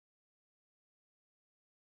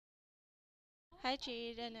Hi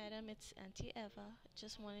Jade and Adam, it's Auntie Eva.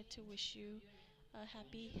 Just wanted to wish you a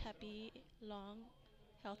happy, long,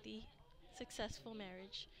 healthy, successful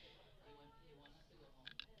marriage.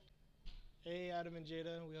 Hey, Adam and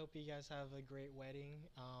Jada. We hope you guys have a great wedding.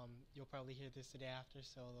 You'll probably hear this the day after,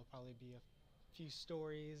 so there'll probably be a few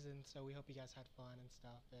stories, and so we hope you guys had fun and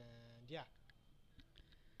stuff. And yeah,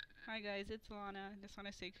 Hi guys, it's Lana. Just want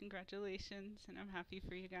to say congratulations and I'm happy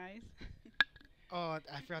for you guys. oh,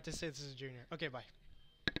 I forgot to say this is Junior. Okay, bye.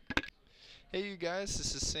 Hey you guys,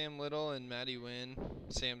 this is Sam Little and Maddie Wynn,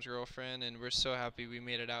 Sam's girlfriend, and we're so happy we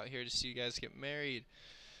made it out here to see you guys get married.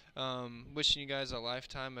 Wishing you guys a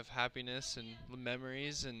lifetime of happiness and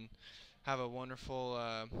memories, and have a wonderful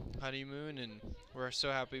honeymoon. And we're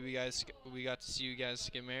so happy we got to see you guys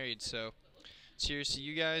get married. So, cheers to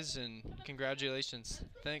you guys and congratulations.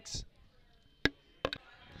 Thanks.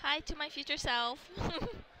 Hi to my future self.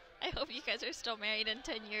 I hope you guys are still married in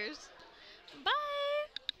 10 years. Bye!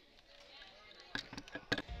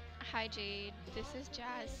 Hi Jade, this is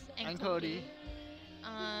Jazz And Cody.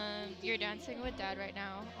 You're dancing with Dad right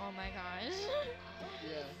now. Oh my gosh.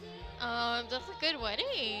 Yeah. That's a good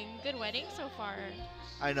wedding. Good wedding so far.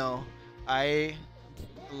 I know. I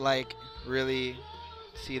like really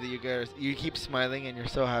see that you keep smiling and you're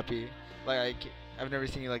so happy. Like I've never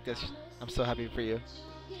seen you like this. I'm so happy for you.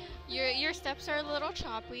 Your steps are a little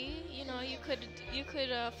choppy. You know, you could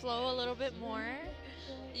flow a little bit more.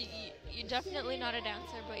 You're definitely not a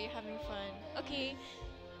dancer, but you're having fun. Okay,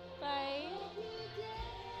 bye.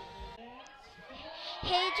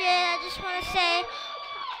 Hey Jay, I just want to say,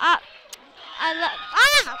 I love,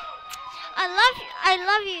 I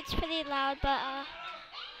love you. It's pretty loud, but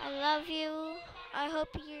I love you. I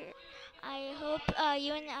hope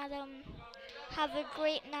you and Adam have a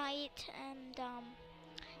great night, and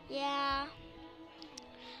yeah,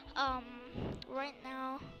 um, right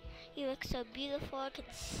now you look so beautiful. I can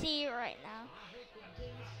see you right now.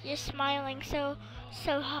 You're smiling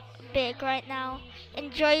big right now.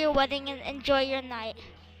 Enjoy your wedding and enjoy your night.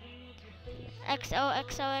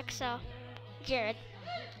 XOXOXO. Jared.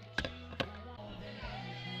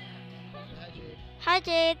 Hi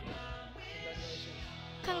Jade.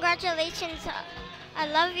 Congratulations. I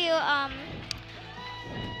love you.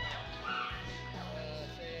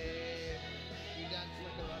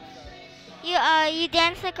 You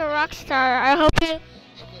dance like a rock star. I hope you.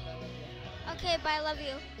 Okay, bye. I love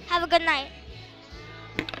you. Have a good night.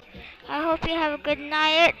 I hope you have a good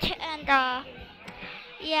night, and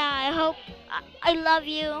yeah, I love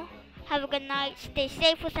you. Have a good night. Stay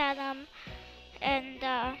safe with Adam,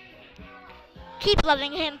 and keep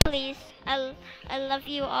loving him, please. I love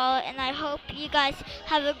you all, and I hope you guys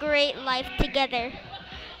have a great life together.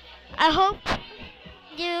 I hope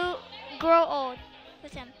you grow old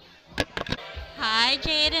with him. Hi,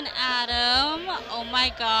 Jade and Adam. Oh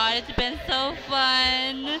my god, it's been so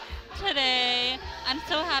fun today. I'm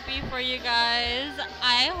so happy for you guys.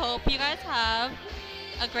 I hope you guys have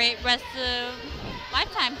a great rest of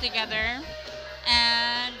lifetime together.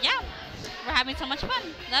 And yeah, we're having so much fun.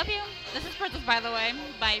 Love you. This is Princess, by the way.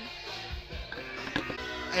 Bye.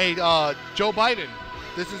 Hey, Joe Biden,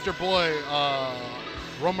 this is your boy,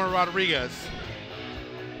 Roman Rodriguez.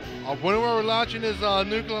 When we're launching his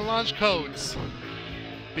nuclear launch codes,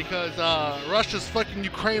 because Russia's fucking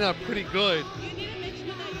Ukraine up pretty good. You need to make sure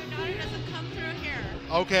that your daughter doesn't come through here.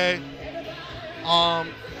 Okay.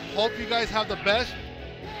 Hope you guys have the best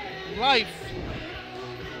life.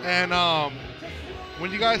 And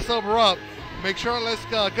when you guys sober up, make sure let's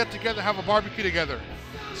get together, have a barbecue together.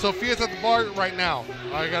 Sophia's at the bar right now.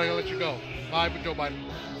 I gotta let you go. Bye, Joe Biden.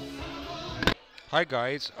 Hi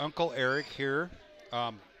guys, Uncle Eric here.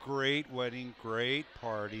 Great wedding, great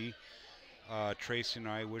party. Tracy and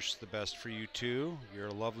I wish the best for you too. You're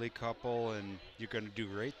a lovely couple and you're going to do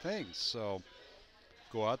great things. So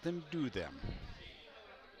go out and do them.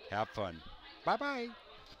 Have fun. Bye-bye.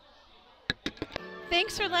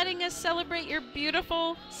 Thanks for letting us celebrate your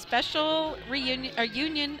beautiful, special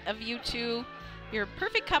reunion of you two. You're a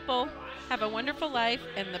perfect couple. Have a wonderful life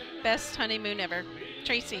and the best honeymoon ever.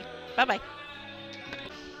 Tracy, bye-bye.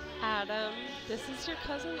 Adam, this is your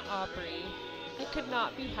cousin Aubrey. I could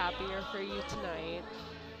not be happier for you tonight.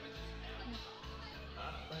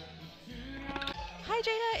 Hi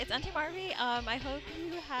Jayda, it's Auntie Marvy. I hope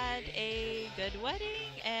you had a good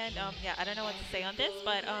wedding, and yeah, I don't know what to say on this,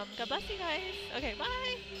 but God bless you guys. Okay,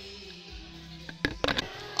 bye.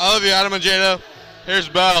 I love you, Adam and Jada. Here's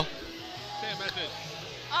Belle. Say a message.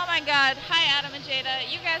 Oh my God. Hi Adam and Jada.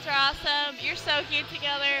 You guys are awesome. You're so cute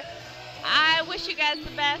together. I wish you guys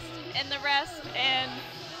the best in the rest, and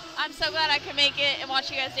I'm so glad I could make it and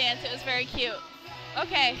watch you guys dance. It was very cute.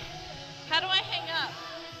 Okay. How do I hang up?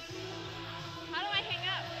 How do I hang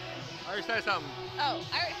up? I already said something. Oh,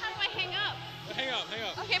 how do I hang up? Hang up, hang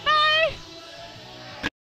up. Okay, bye.